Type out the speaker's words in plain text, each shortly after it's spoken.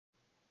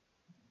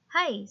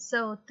Hi,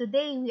 so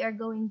today we are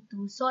going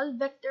to solve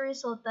vector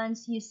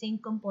resultants using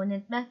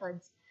component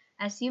methods.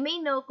 As you may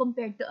know,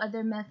 compared to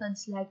other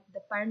methods like the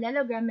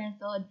parallelogram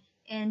method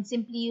and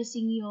simply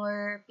using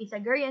your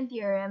Pythagorean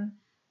theorem,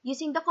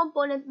 using the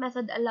component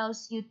method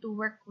allows you to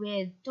work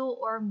with two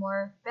or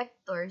more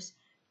vectors.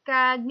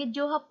 Kag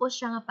medyo hapos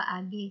siya nga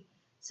paagi.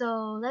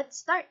 So,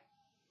 let's start.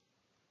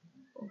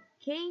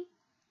 Okay.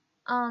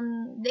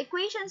 The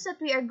equations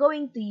that we are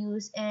going to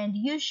use and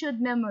you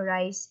should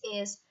memorize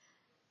is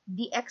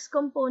the x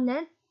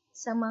component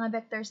sa mga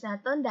vectors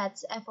natin,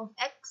 that's f of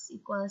x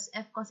equals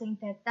f cosine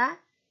theta.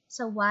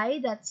 Sa y,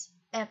 that's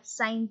f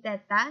sine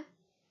theta.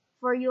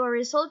 For your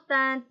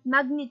resultant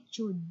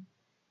magnitude,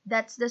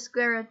 that's the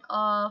square root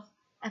of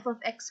f of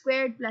x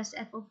squared plus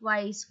f of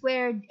y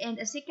squared. And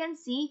as you can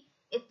see,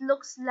 it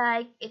looks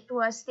like it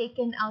was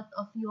taken out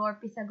of your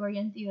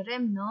Pythagorean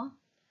theorem, no?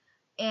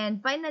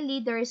 And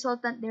finally, the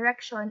resultant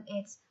direction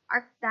is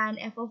arctan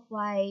f of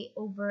y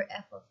over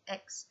f of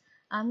x.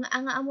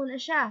 Nga mo na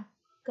siya.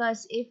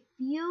 Because if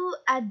you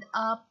add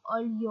up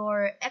all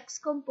your x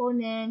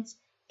components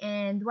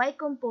and y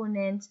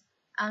components,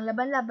 ang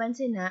laban-laban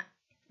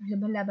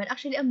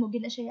actually,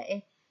 amugin na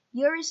siya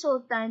your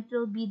resultant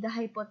will be the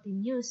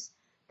hypotenuse.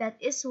 That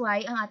is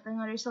why ang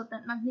atong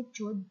resultant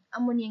magnitude,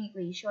 amo niyang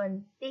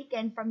equation,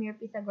 taken from your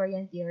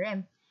Pythagorean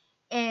theorem.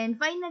 And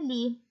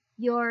finally,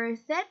 your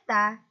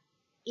theta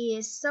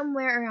is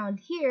somewhere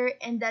around here,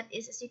 and that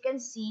is, as you can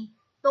see,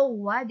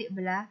 TOA, di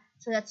ba?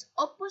 So that's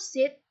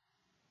opposite.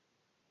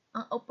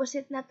 Ang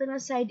opposite nato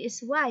na side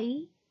is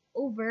y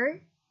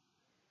over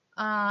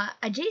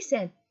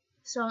adjacent.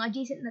 So ang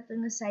adjacent nato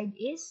na side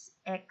is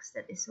x.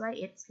 That is why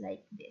it's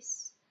like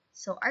this.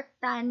 So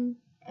arctan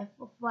f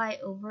of y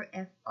over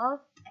f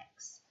of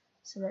x.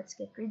 So let's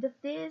get rid of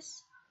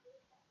this.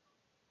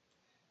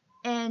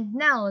 And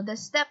now, the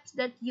steps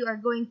that you are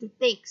going to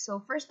take.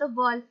 So first of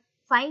all,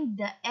 find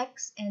the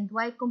x and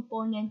y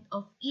component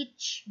of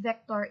each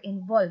vector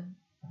involved.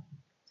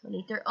 So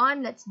later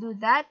on, let's do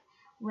that.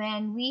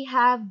 When we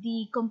have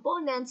the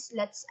components,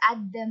 let's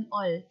add them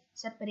all.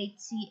 Separate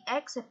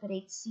cx,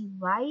 separate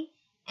cy,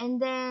 and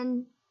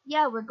then,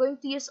 yeah, we're going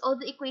to use all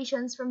the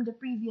equations from the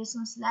previous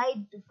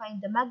slide to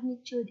find the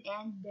magnitude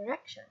and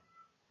direction.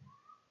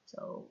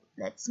 So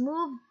let's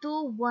move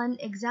to one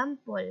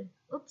example.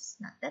 Oops,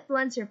 not that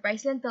one.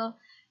 Surprise lang to.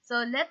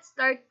 So let's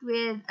start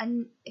with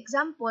an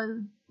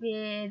example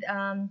with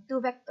two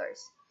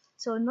vectors.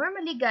 So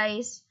normally,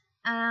 guys,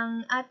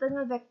 ang ato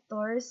nga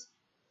vectors,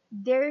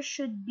 there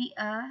should be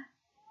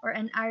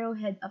an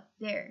arrowhead up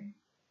there.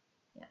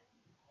 Yeah.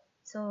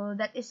 So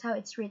that is how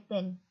it's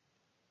written.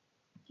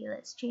 Okay,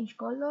 let's change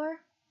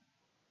color.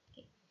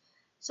 Okay.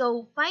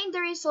 So find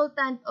the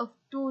resultant of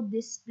two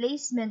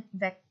displacement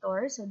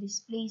vectors. So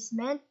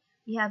displacement,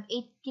 we have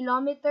 8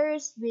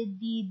 kilometers with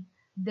the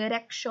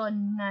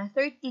direction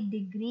 30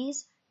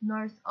 degrees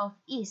north of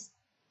east.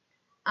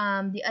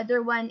 The other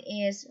one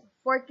is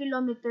 4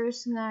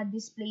 kilometers nga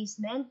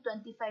displacement,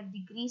 25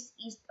 degrees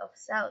east of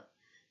south.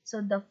 So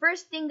the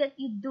first thing that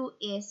you do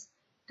is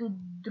to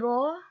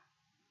draw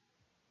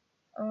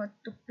or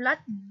to plot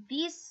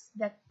these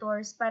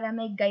vectors para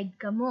may guide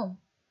ka mo.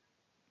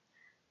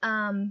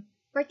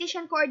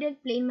 Partition coordinate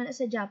plane man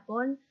sa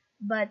Japan,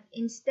 but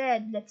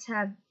instead, let's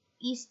have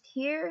east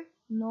here,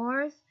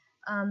 north,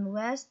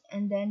 west,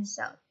 and then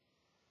south.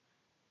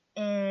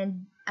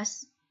 And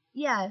as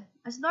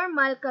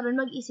normal,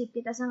 karon mag-isip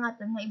kita sa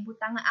aton nga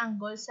ibutang nga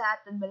angle sa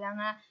aton bala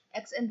nga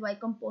x and y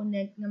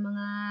component nga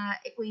mga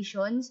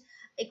equations.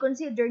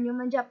 I-consider nyo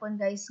man Japan,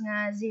 guys,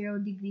 nga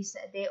 0 degrees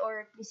a day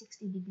or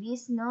 360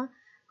 degrees, no?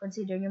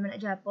 Consider nyo man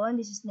Japan,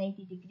 this is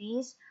 90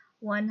 degrees,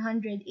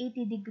 180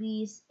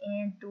 degrees,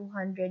 and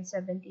 270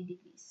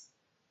 degrees.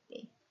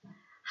 Okay.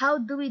 How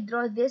do we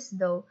draw this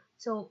though?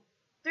 So,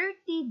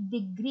 30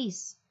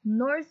 degrees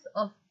north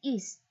of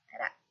east.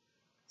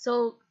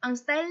 So, ang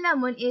style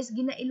namon is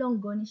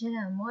ginailonggo ni siya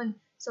namon.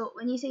 So,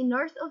 when you say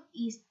north of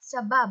east,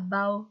 sa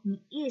babaw ni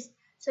east.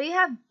 So, you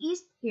have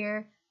east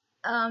here.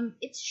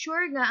 It's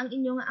sure nga ang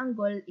inyong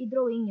angle,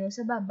 i-drawing nyo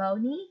sa babaw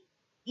ni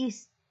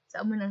east.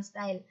 Sa amo ng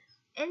style.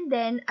 And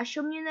then,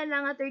 assume nyo na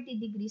lang 30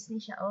 degrees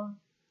ni siya, oh.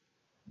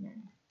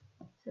 Yan.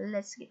 So,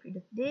 let's get rid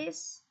of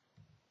this.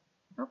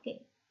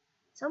 Okay.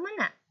 So,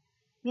 muna.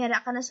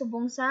 Miyara ka na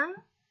subong sang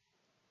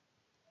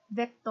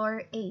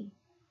vector A.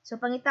 So,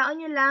 pangitaon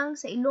nyo lang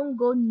sa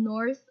ilonggo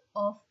north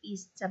of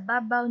east. Sa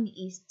babaw ni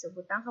east. So,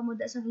 butang ka mo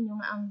da sa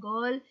inyong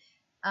angle.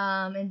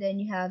 And then,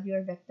 you have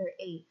your vector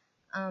A.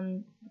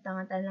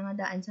 Butangan tayo lang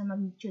daan sa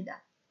magnitude.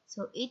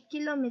 So, 8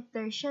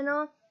 kilometers siya,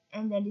 no?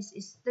 And then, this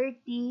is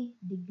 30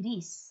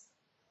 degrees.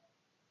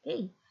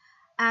 Okay.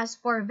 As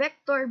for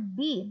vector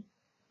B,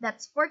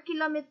 that's 4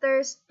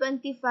 kilometers,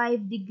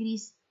 25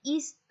 degrees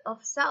east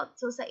of south.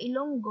 So, sa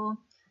ilonggo,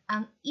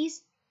 ang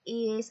east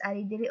is,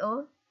 ari diri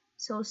o,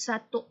 so sa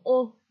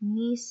tuo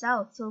ni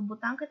south. So,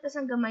 butang kita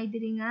sang gamay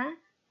diri nga,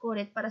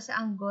 correct para sa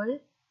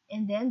angle,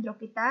 and then draw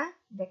kita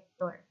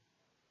vector.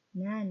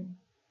 Yan.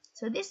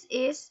 So, this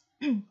is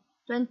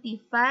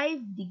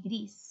 25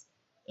 degrees.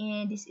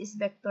 And this is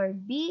vector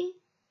B,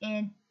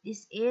 and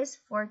This is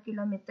 4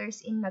 kilometers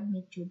in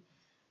magnitude.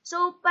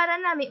 So, para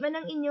nami man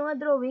ang inyo nga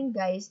drawing,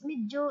 guys,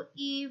 medyo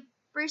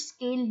per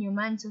scale nyo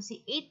man. So,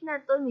 si 8 na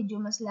to, medyo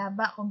mas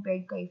laba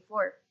compared kay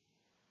 4.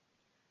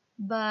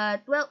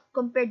 But, well,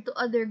 compared to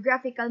other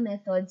graphical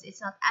methods,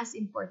 it's not as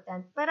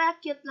important. Para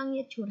cute lang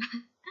yung tsura.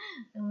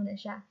 Ano na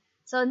siya.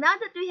 So, now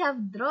that we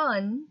have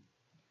drawn,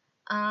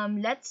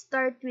 let's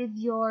start with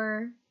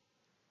your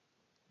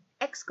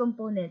x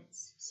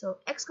components. So,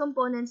 x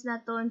components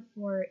naton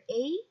for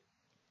A,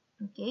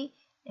 okay,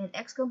 and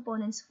x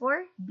components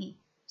for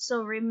B. So,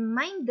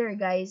 reminder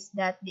guys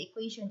that the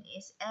equation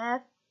is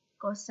f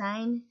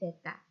cosine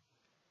theta.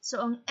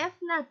 So, ang f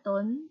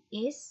naton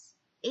is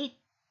 8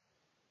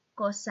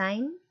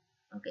 cosine.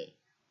 Okay,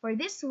 for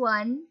this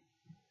one,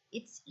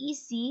 it's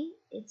easy.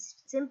 It's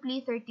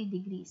simply 30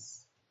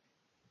 degrees.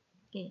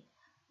 Okay,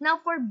 now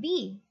for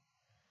B,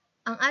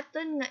 ang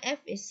aton nga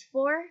f is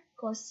 4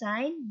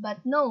 cosine,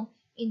 but no,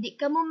 hindi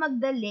ka mo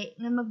magdali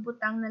na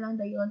magbutang na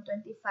lang dayon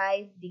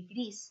 25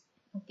 degrees.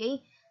 Okay?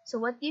 So,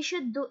 what you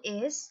should do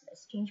is,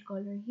 let's change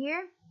color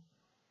here.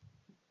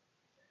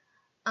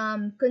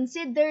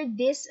 Consider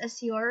this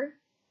as your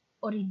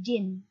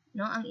origin,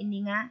 no? Ang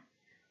ini nga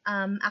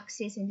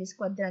axis in this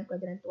quadrant 1.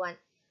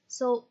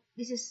 So,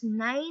 this is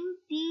 90,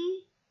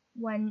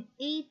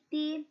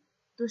 180,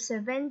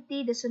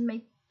 270. This one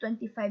may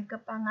 25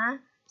 ka pa nga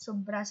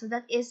sobra. So,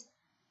 that is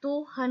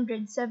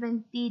 270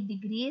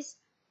 degrees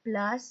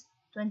plus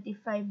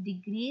 25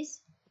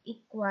 degrees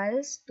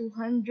equals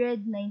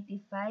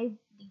 295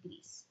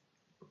 degrees.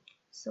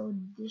 So,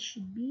 this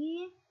should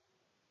be,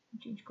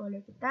 change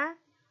color kita,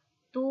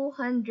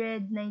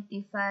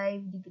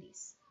 295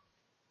 degrees.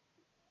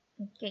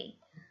 Okay.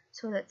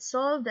 So, let's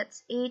solve.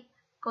 That's 8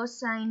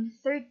 cosine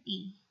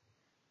 30.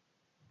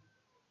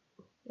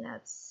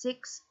 That's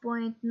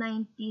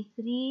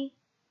 6.93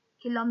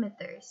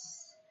 kilometers.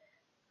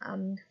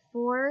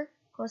 4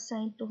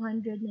 cosine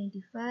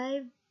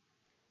 295,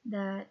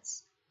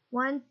 that's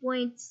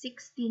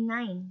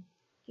 1.69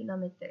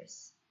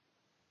 kilometers.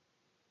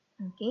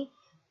 Okay?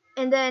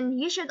 And then,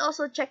 you should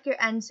also check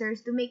your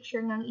answers to make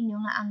sure nga ang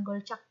inyong nga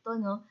angle sakto,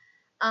 no?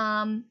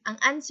 Ang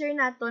answer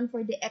naton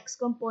for the x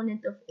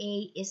component of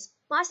A is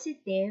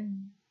positive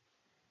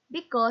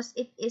because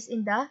it is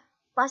in the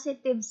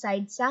positive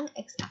side sang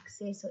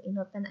x-axis. So,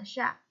 inota na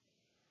siya.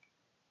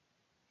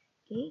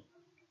 Okay?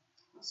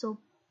 So,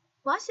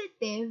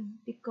 positive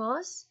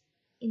because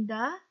in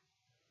the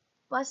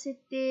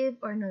positive,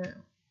 or no,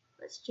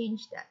 let's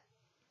change that.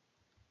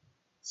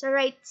 Sa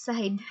right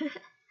side.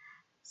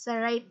 Sa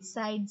right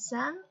side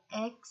sang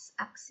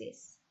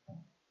x-axis.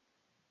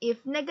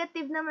 If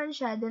negative naman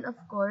siya, then of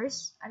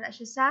course, ara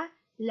siya sa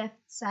left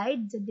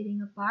side, sa diri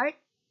nga part.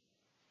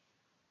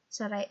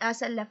 Sa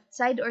left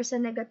side or sa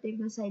negative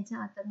na side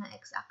sa ato nga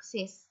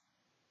x-axis.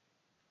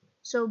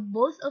 So,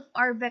 both of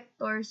our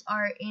vectors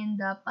are in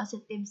the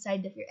positive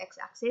side of your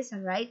x-axis,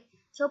 right?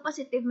 So,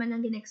 positive man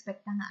ang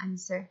gina-expect nga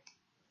answer.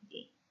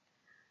 Okay.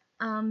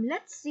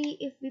 Let's see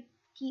if we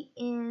key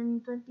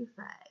in 25.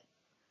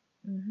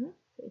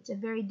 So, it's a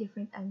very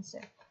different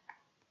answer.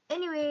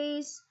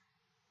 Anyways,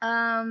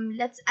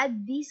 let's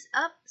add these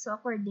up. So,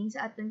 according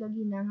sa atong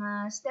gagina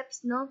nga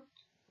steps, no?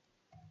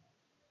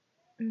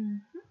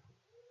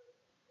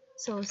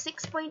 So,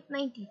 6.93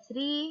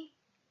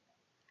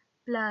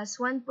 plus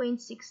 1.69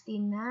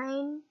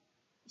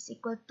 is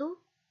equal to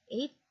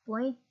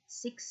 8.62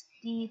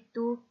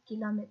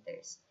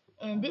 kilometers.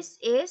 And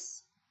this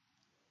is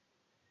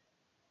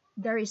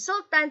the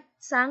resultant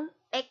sang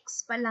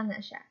x pa lang na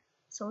siya.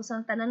 So,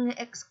 sang tanan nga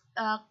x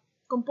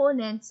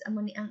components, amo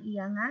ni ang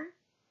iya nga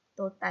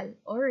total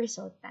or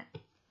resultant.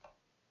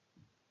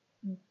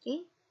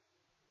 Okay?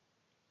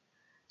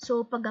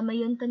 So,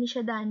 pagamayon ta ni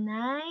siya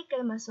danay,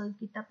 kay masolve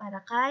kita para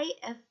kay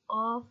f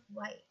of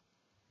y.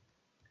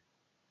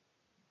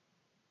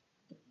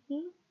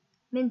 Okay?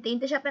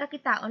 Maintain ta siya para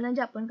kitaon lang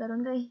Japon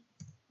karon kay.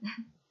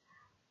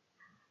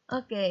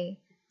 Okay.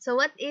 So,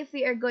 what if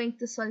we are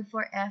going to solve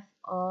for f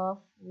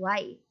of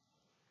y?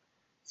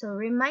 So,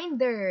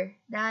 reminder,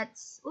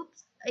 that's,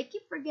 oops, I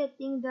keep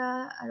forgetting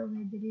the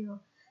arrowhead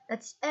video.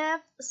 That's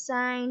f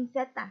sine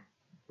theta.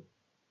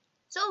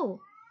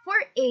 So, for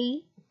A,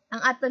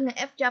 ang aton na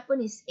f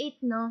Japon is 8,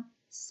 no?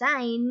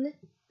 Sine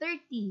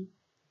 30.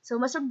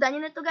 So, masugdan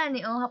nyo na ito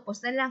gani. O,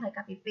 hapos na lang. Kay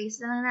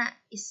copy-paste na lang na.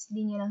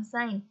 Isli nyo lang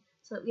sine.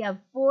 So, we have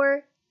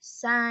 4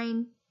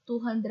 sine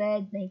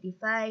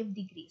 295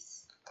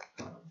 degrees.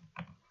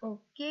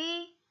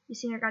 Okay.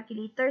 Using our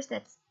calculators,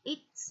 that's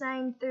 8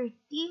 sine 30,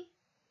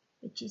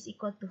 which is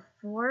equal to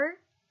 4.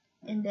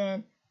 And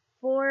then,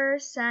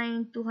 4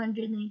 sine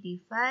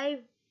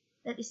 295,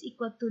 that is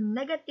equal to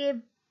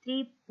negative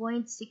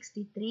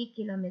 3.63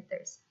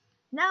 kilometers.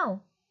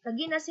 Now,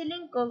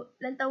 kaginasiling ko,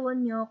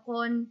 lantawon nyo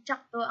kung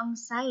tsakto ang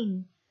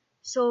sign.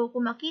 So,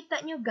 kung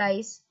makita nyo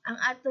guys, ang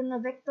aton na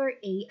vector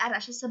A,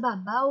 ara siya sa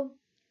babaw.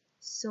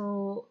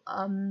 So,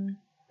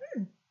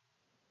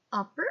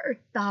 upper or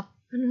top?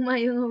 Ano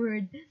nga yung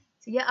word?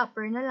 Sige,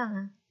 upper na lang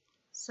ha.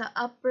 Sa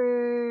upper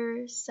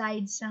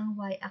side sang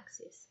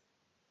y-axis.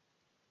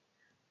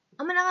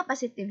 Ang nga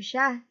positive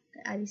siya.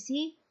 Ari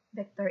si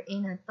vector A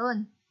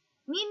naton.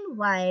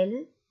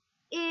 Meanwhile,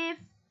 if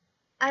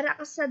ara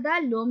ka sa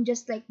dalom,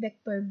 just like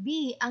vector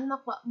B, ang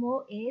makuha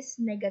mo is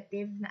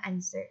negative na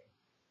answer.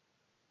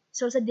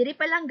 So, sa diri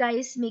pa lang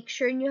guys, make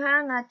sure nyo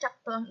ha nga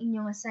tsakto ang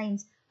inyong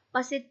signs.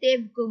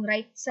 Positive kung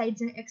right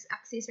side ng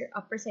x-axis or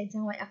upper side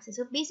ng y-axis.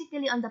 So,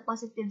 basically on the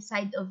positive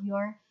side of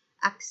your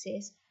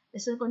axis.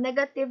 So, kung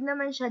negative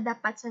naman siya,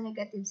 dapat sa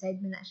negative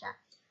side mo na siya.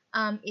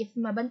 If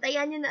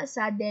mabantayan nyo na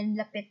sa, then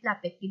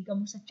lapit-lapit, gid ka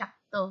mo sa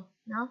tsakto,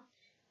 no?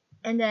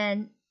 And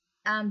then,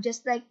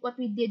 just like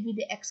what we did with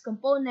the x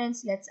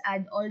components, let's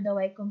add all the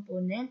y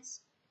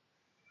components.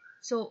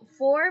 So,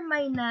 4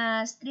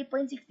 minus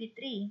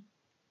 3.63,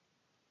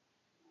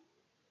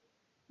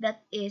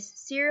 that is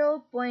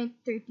 0.37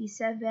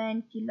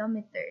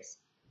 kilometers.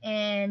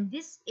 And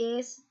this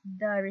is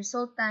the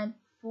resultant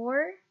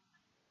for,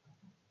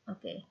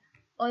 okay,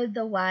 all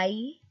the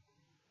y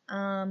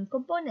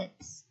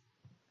components.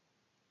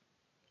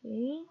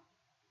 Okay,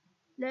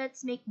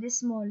 let's make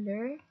this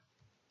smaller.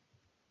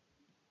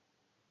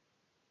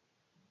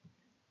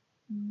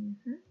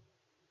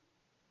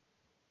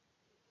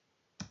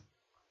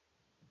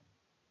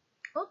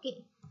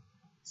 Okay,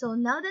 so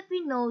now that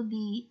we know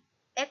the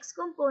x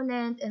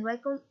component and y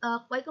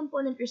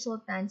component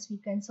resultants, we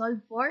can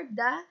solve for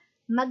the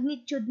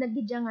magnitude na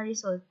gidya nga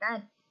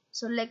resultant.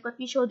 So like what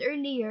we showed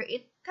earlier,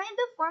 it kind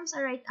of forms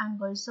a right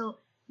angle. So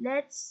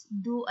let's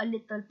do a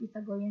little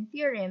Pythagorean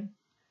theorem.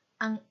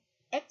 Ang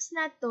x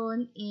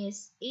naton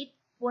is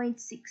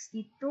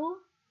 8.62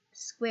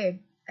 squared.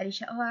 Ari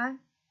siya ha.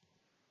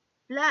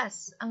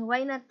 Plus, ang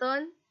y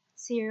naton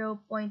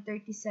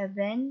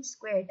 0.37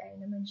 squared. Ay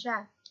naman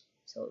siya.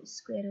 So,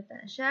 square root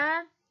na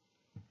siya.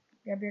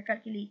 Grab your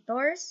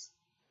calculators.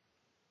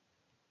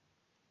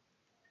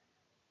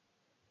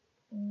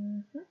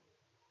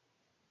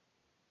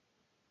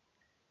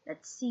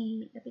 Let's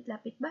see.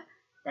 Lapit-lapit ba?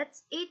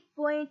 That's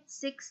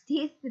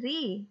 8.63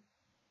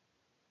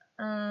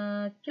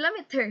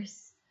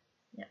 kilometers.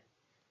 Yep.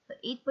 So,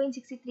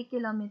 8.63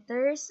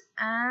 kilometers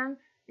ang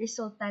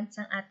resultant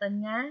ng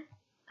aton nga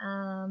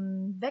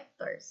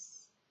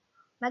vectors.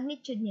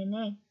 Magnitude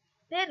niya eh.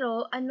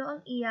 Pero, ano ang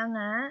iya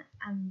nga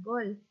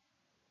angle?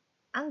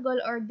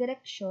 Angle or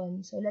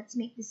direction. So, let's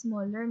make this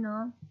smaller,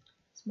 no?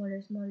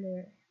 Smaller,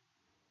 smaller.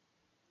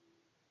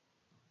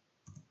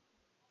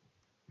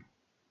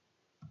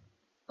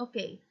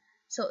 Okay.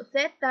 So,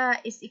 theta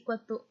is equal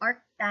to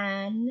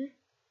arctan.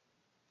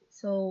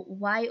 So,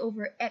 y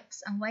over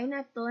x. Ang y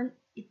naton,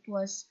 it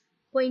was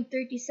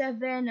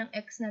 0.37. Ang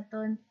x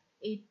naton,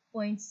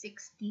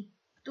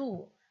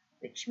 8.62.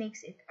 Which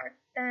makes it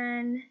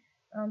arctan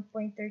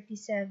 0.37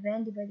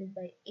 divided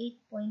by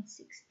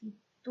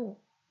 8.62.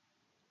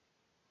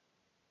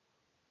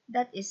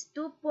 That is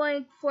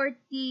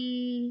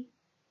 2.46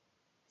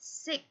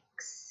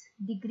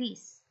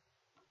 degrees.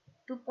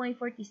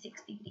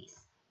 2.46 degrees.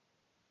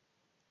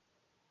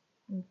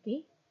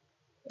 Okay.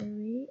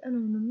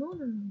 No.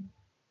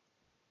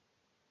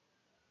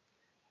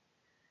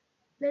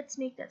 Let's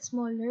make that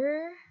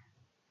smaller.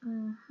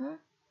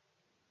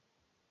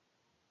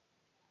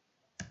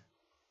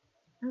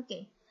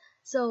 Okay.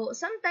 So,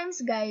 sometimes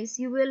guys,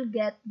 you will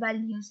get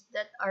values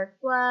that are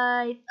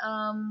quite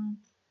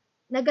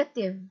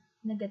negative.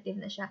 Negative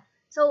na siya.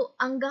 So,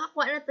 ang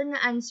gakakuha natin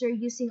nga answer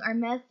using our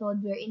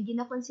method wherein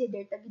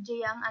gina-consider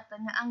tagijaya ang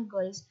aton nga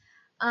angles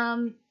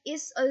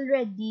is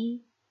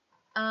already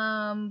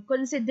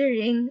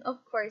considering,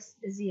 of course,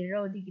 the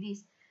 0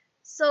 degrees.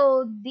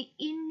 So, di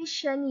ini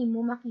siya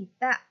nimo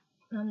makita.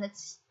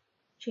 Let's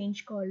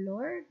change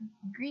color.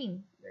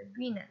 Green.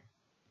 Green na.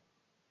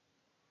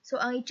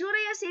 So, ang itsura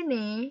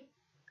yasin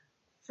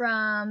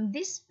from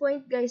this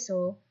point guys,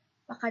 so,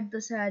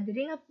 pakadto sa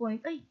diri nga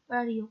point, ay,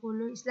 pareho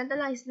color.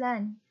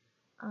 Islan.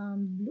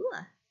 Blue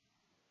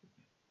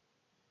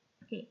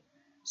Okay.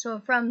 So,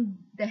 from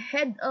the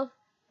head of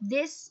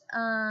this,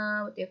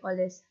 what do you call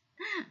this?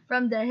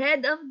 From the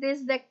head of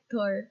this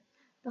vector,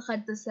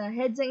 pakadto sa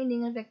head sa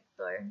ini nga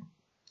vector,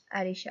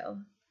 ari siya,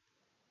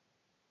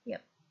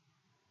 Yep.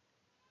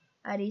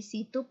 Ari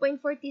si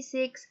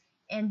 2.46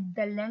 and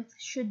the length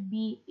should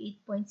be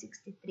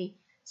 8.63.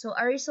 So,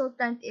 our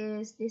resultant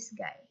is this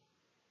guy.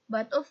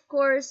 But of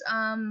course,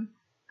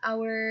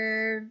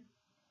 our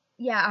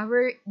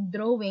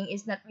drawing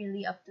is not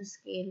really up to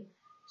scale.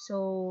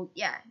 So,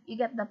 yeah, you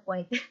get the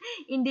point.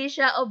 Hindi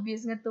siya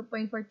obvious nga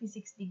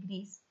 2.46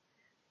 degrees.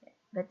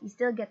 But you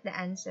still get the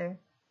answer.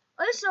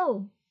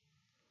 Also,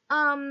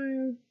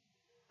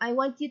 I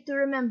want you to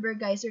remember,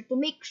 guys, or to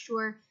make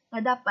sure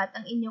na dapat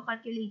ang inyong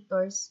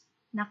calculators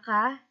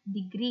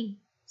naka-degree.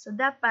 So,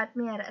 dapat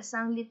may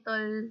asang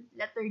little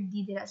letter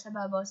D dira sa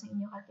babaw sa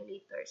inyong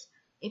calculators.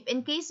 If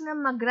in case nga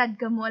mag-grad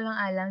ka mo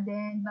alang-alang,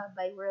 then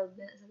bye-bye world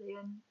na sa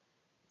yun.